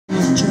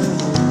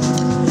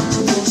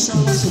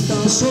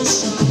sou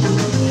samba,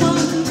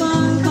 vai,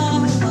 vai,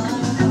 vai, vai.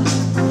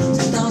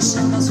 Se dá o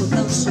samba, sou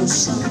tão, sou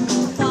samba,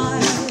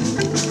 vai.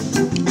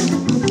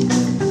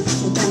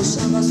 Sou tão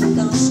samba, sou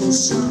tão, sou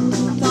samba,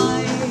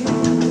 vai.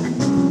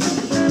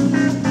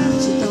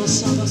 Se dá o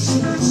samba, sou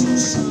tão, sou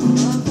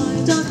samba, vai.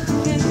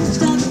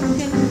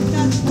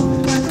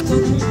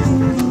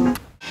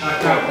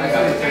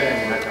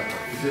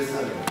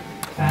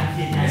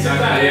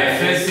 Yeah,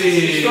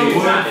 fancy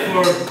word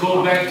for go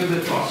back to the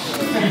top.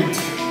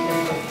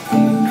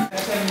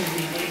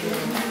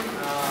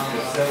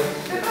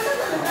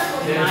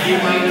 G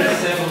minor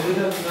 7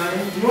 without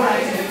 9.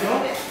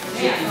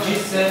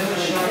 G7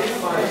 sharp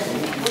 5.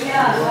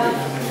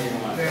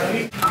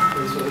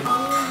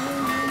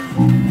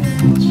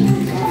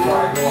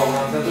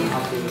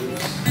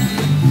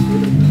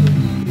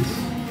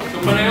 So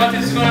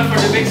Panayotis is gonna, for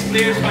the bass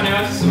players,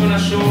 Panayotis is gonna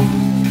show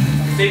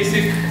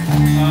basic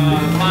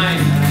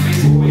line,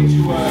 basic way to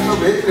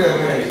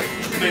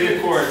play the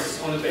chords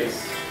on the bass.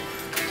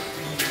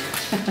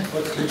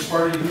 Which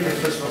part are you doing? The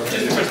first part?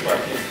 Just the first part,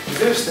 yeah. Is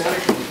there a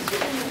static?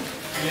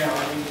 Yeah, I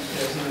mean,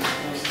 there's no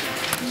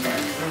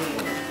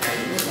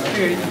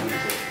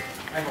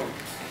I hope.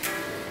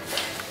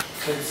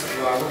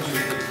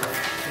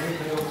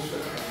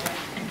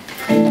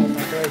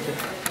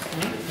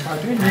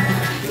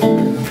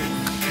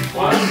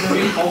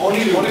 I want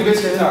you to do only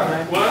bass guitar.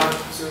 1,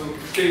 2,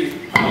 3,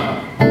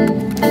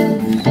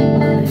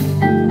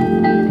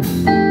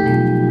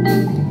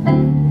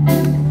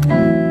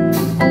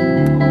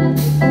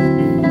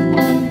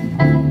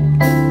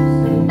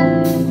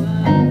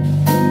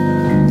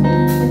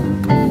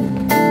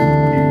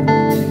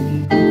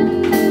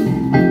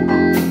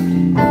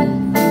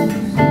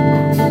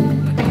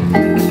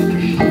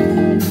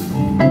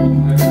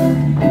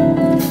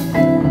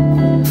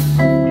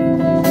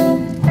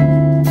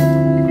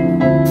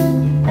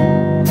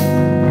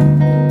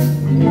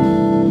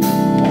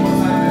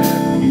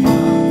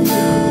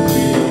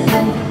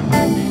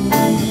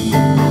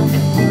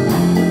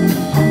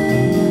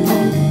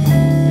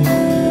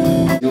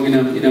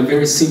 in a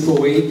very simple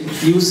way,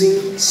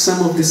 using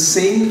some of the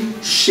same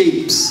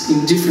shapes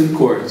in different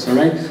chords, all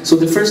right? So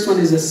the first one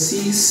is a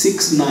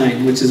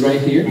C6-9, which is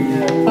right here.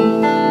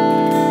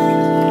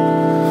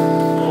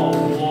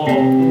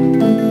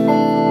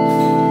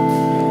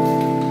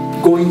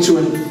 Going to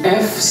an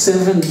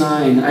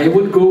F7-9, I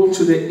would go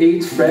to the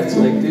 8th fret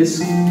like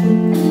this.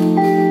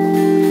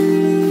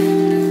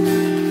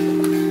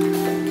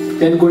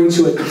 Then going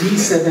to a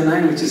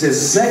D7-9, which is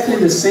exactly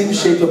the same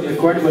shape of the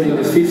chord, but in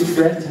the 5th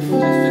fret.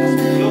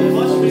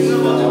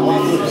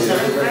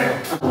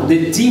 The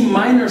D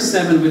minor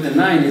 7 with a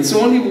 9, it's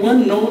only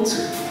one note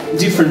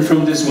different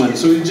from this one.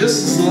 So you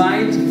just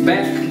slide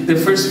back the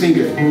first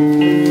finger.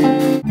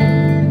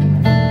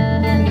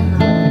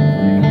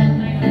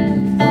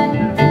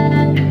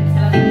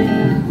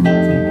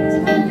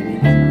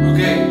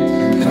 Okay,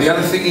 and the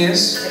other thing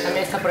is,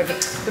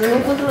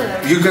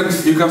 you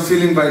can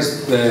feel in by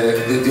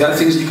the other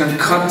thing is you can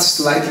cut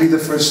slightly the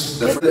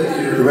first.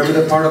 Remember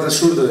the part of the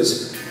surdo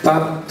is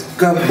pa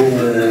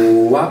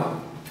kaboom wa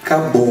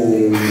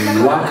kaboom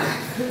wa.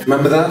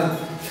 Remember that?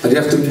 But you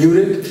have to mute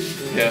it.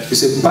 Yeah. You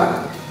say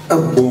pa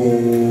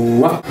kaboom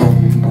wa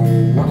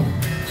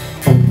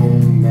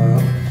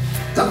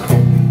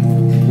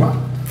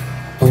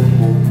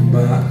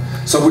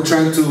So we're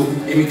trying to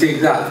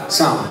imitate that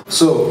sound.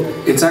 So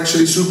it's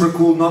actually super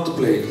cool not to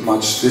play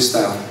much this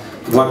style.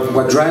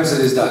 What drives it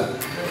is that.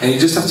 And you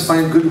just have to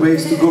find good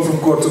ways to go from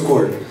chord to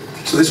chord.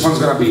 So this one's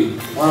gonna be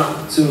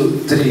 1,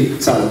 2, 3,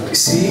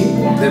 C,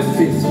 the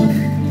 5th,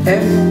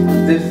 F,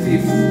 the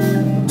 5th,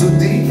 to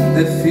D,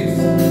 the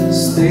 5th,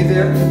 stay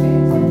there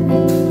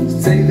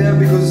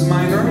because it's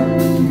minor,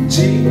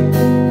 G,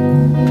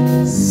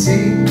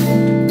 C,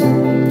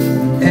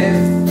 F,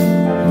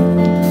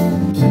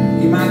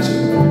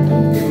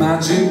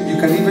 imagine, you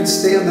can even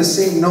stay on the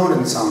same note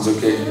and it sounds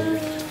okay.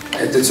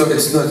 So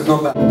it's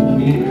not bad.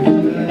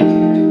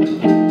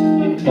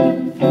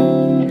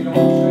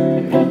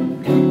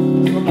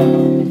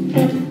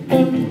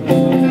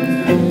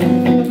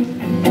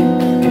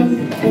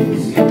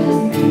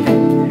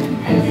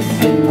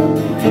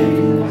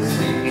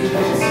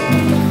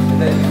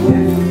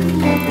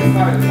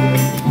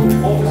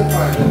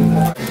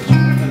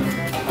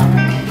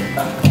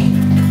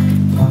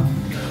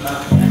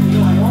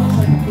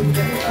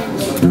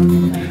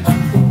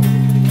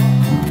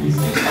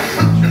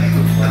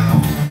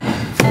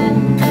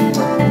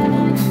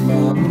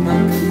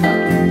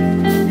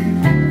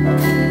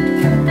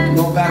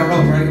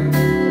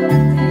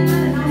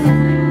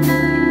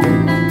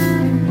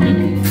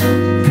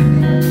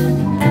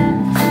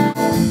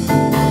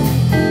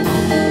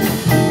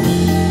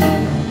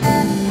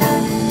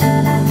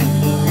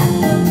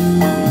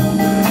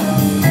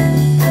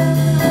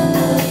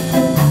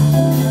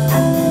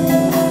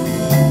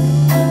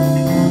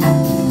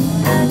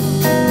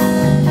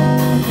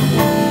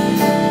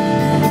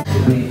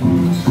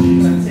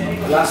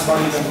 Last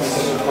one is a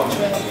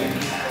contract.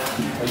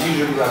 But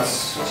usually that's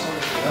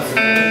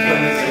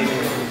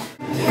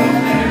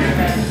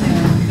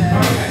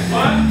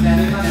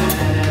One.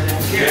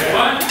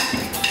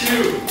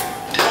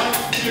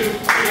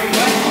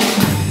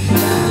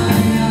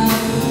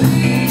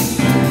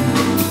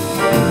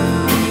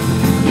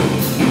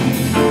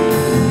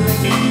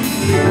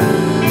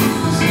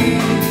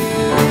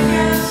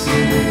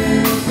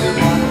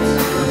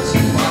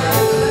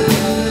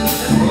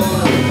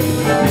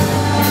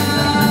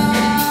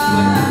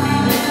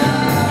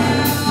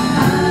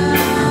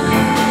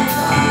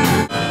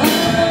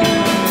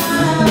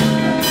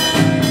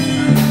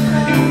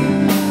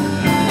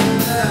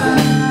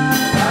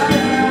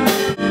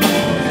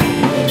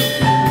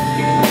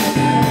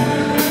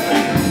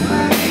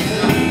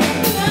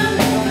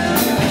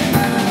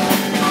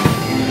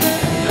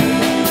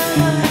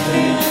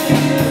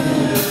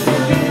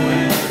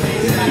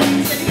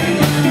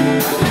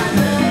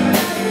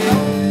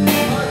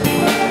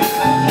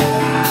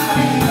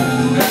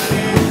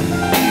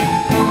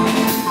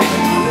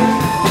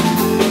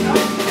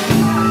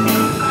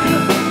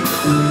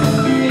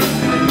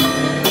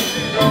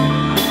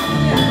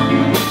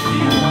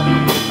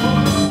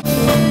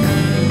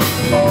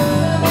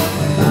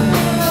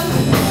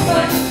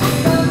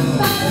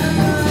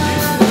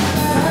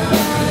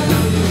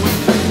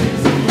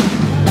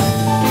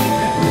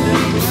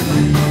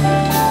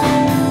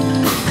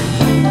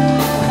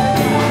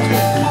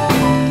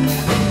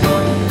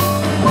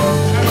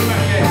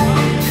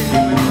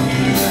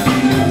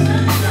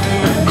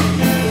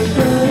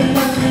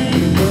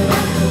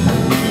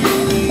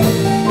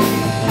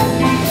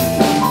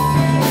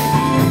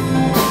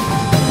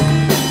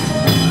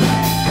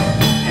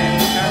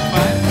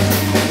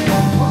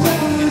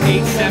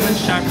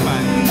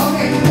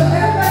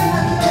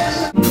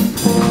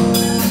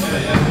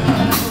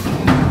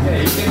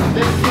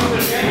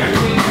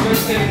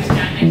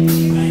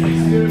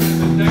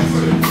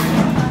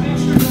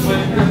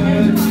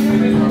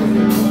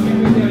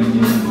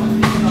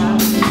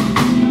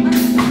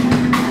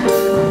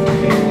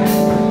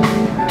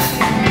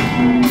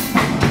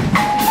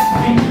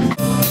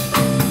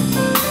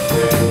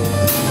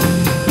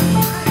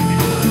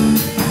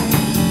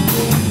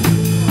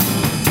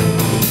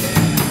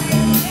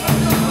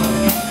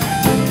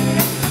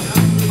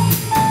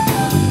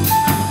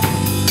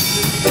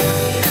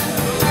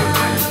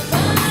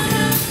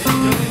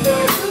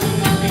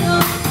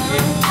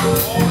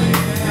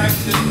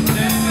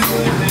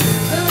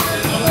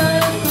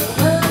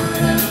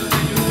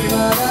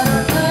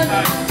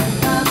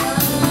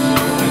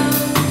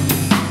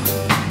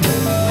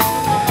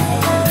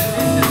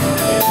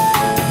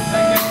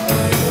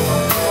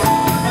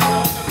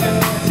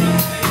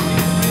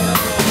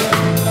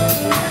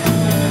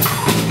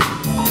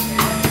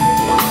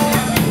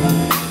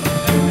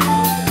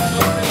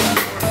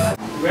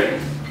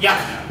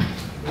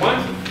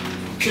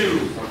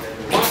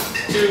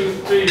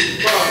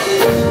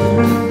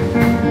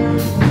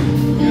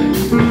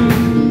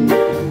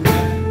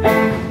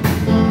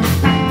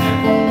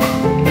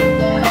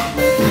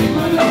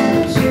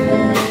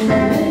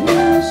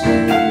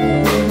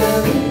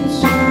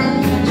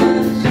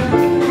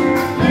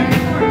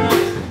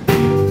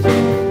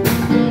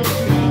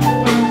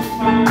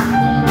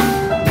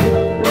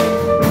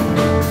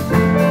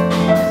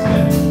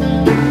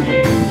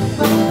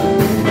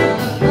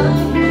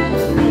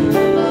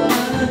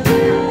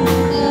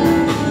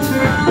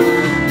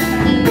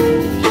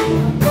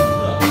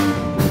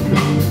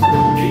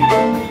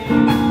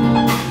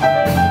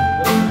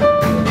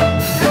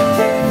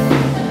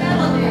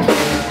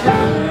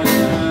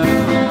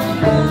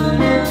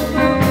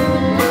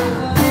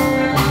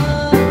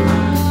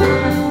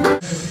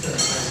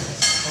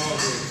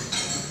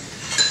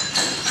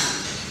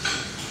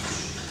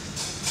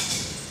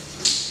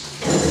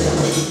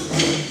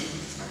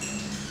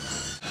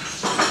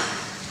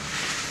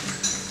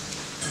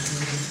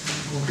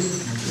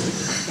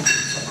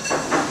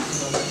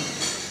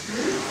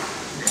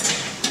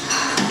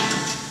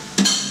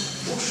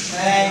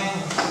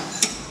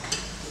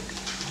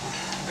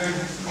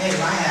 Hey,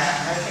 Ryan,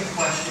 I have a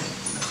question.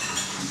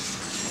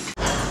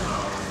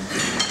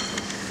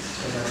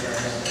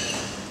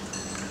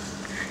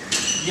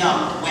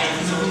 Yeah, wait,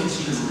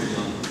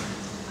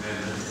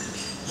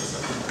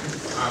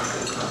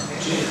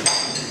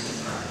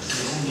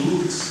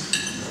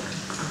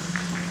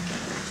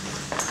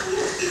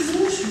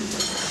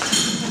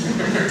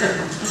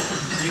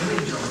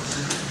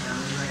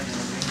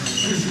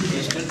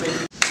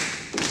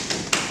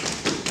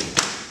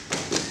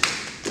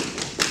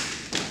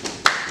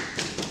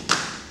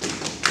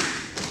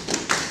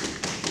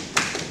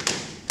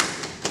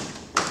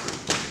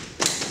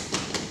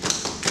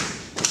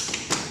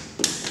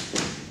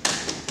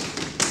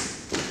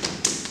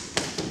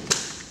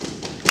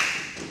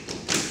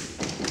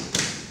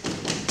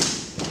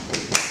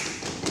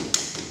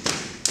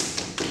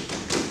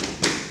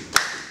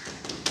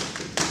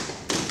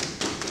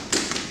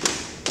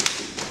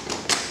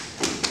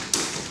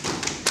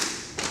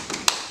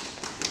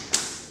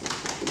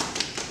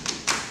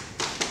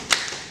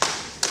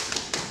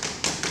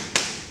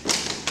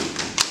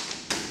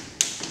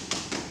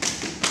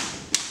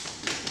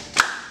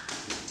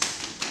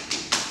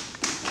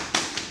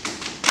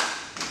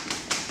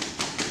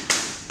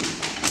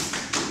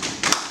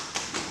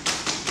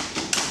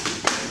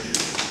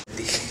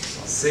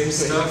 Same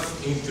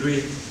stuff in 3.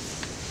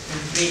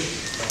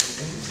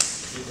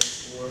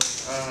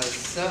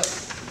 So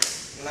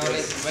now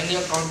like when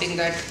you're counting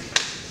that,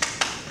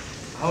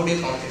 how do you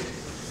count it?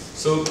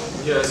 So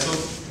yeah, so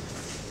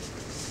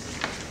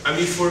I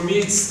mean for me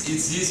it's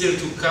easier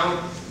to count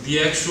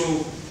the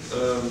actual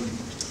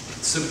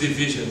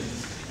subdivision.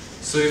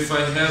 So if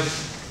I have,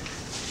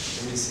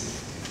 let me see,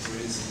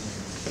 where is it?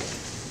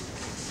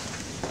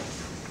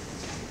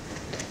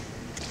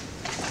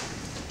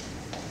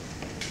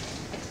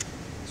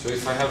 So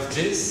if I have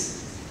this,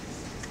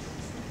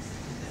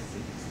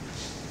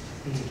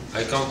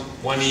 I count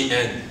 1 EN. 1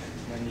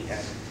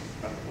 EN.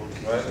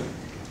 Okay. Right?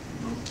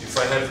 If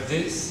I have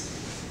this,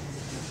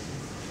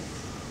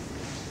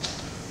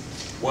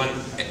 one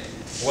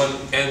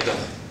enda.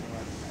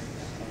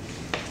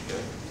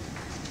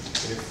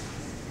 Yeah.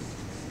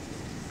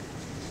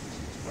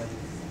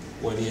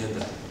 One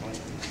enda.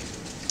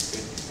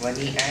 1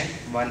 EN,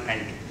 1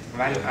 and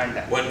 1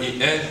 under. 1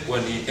 EN,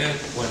 1 EN,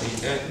 1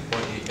 EN,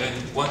 1 EN,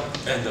 1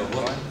 enda,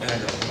 1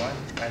 enda. 1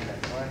 under,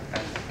 1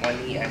 under. 1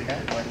 E under,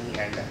 1 E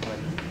under, 1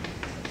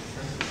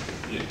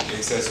 E. Yeah,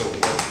 exactly. So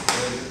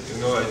you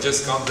know, I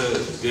just count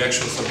the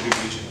actual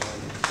subdivision.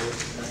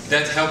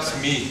 That helps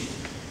me.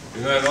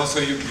 You know, and also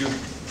you.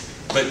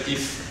 But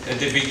if at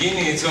the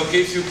beginning it's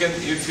okay if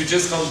you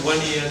just count 1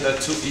 E and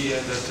 2 E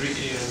and 3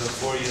 E and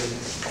 4 E and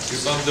you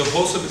count the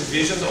whole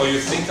subdivision, or you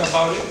think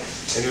about it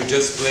and you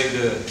just play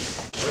the.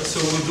 Right, so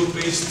we'll do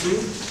page 2.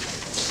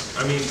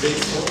 I mean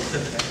page 4.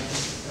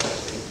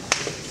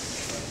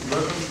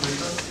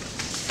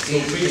 So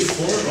page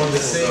 4 on the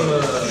same.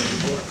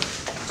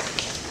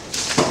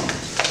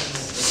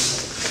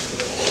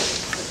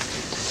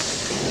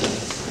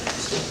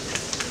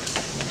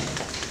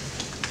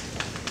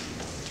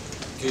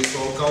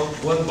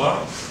 one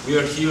bar. We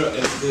are here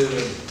at the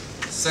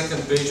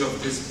second page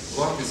of this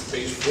block, is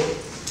page 4.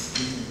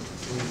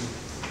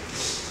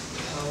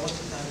 What's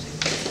the time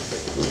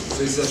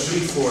So it's a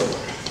 3/4.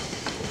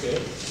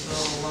 Okay. So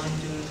 1, 2,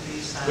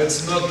 3, 7.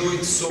 Let's not do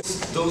it so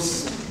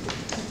those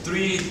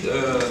 3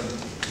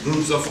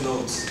 groups of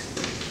notes.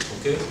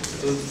 Okay.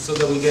 So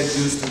that we get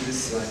used to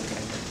this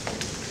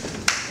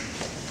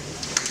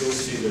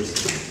those figures.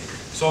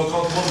 So I'll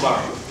count one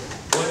bar.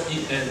 1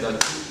 E and a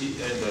 2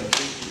 E and a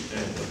 3 E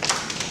and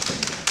a.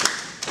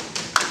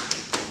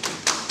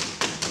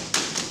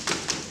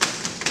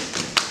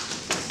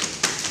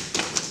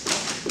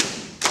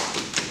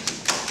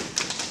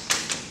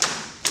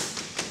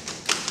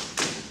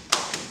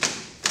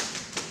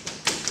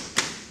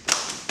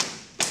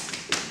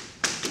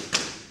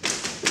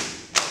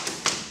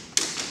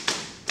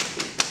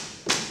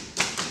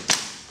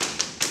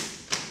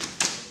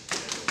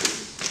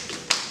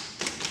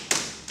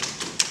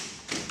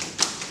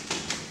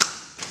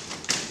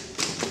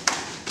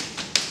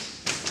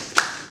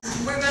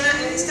 We're gonna,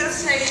 instead of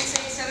saying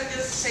 7,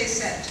 just say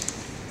set,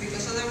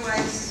 because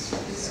otherwise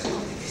it's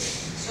complicated.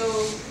 So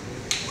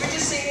we're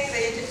just singing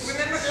the,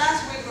 remember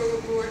last week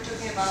we were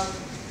talking about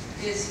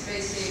this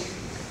basic,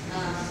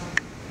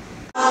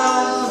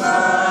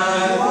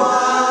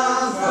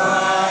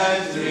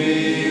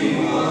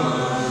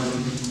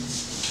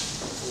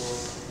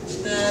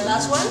 the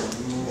last one?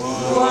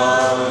 1,